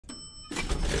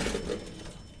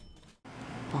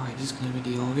This is going to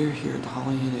be the elevator here at the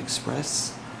Holiday Inn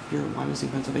Express here in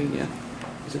Wyomissing, Pennsylvania.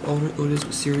 It's an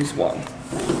Otis Series 1.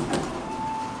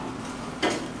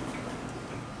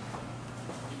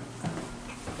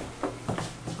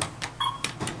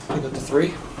 I got the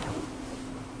 3.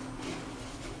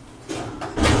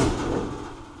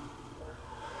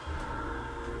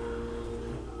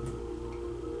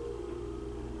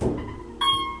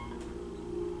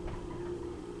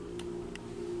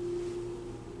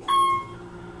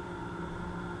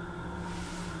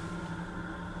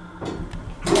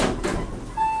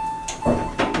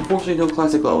 Unfortunately, no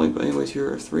classic leveling, but anyways,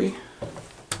 here are 3.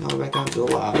 Now we're back down to the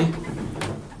lobby.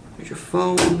 Here's your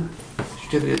phone,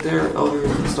 certificate there. Elevator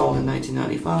was installed in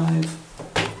 1995.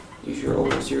 Use your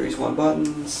older Series 1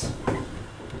 buttons.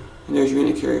 And there's your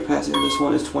unit carry capacity. This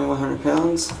one is 2,100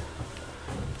 pounds.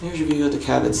 Here's your view of the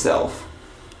cab itself.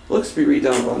 Looks to be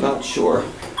redone, but I'm not sure.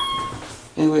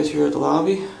 Anyways, here at the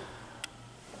lobby.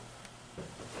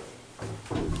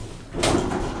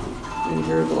 And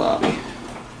here at the lobby.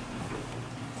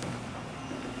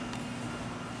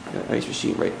 Got an ice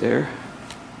machine right there.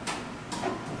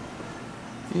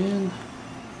 And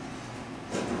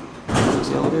there's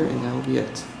the elevator, and that will be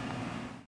it.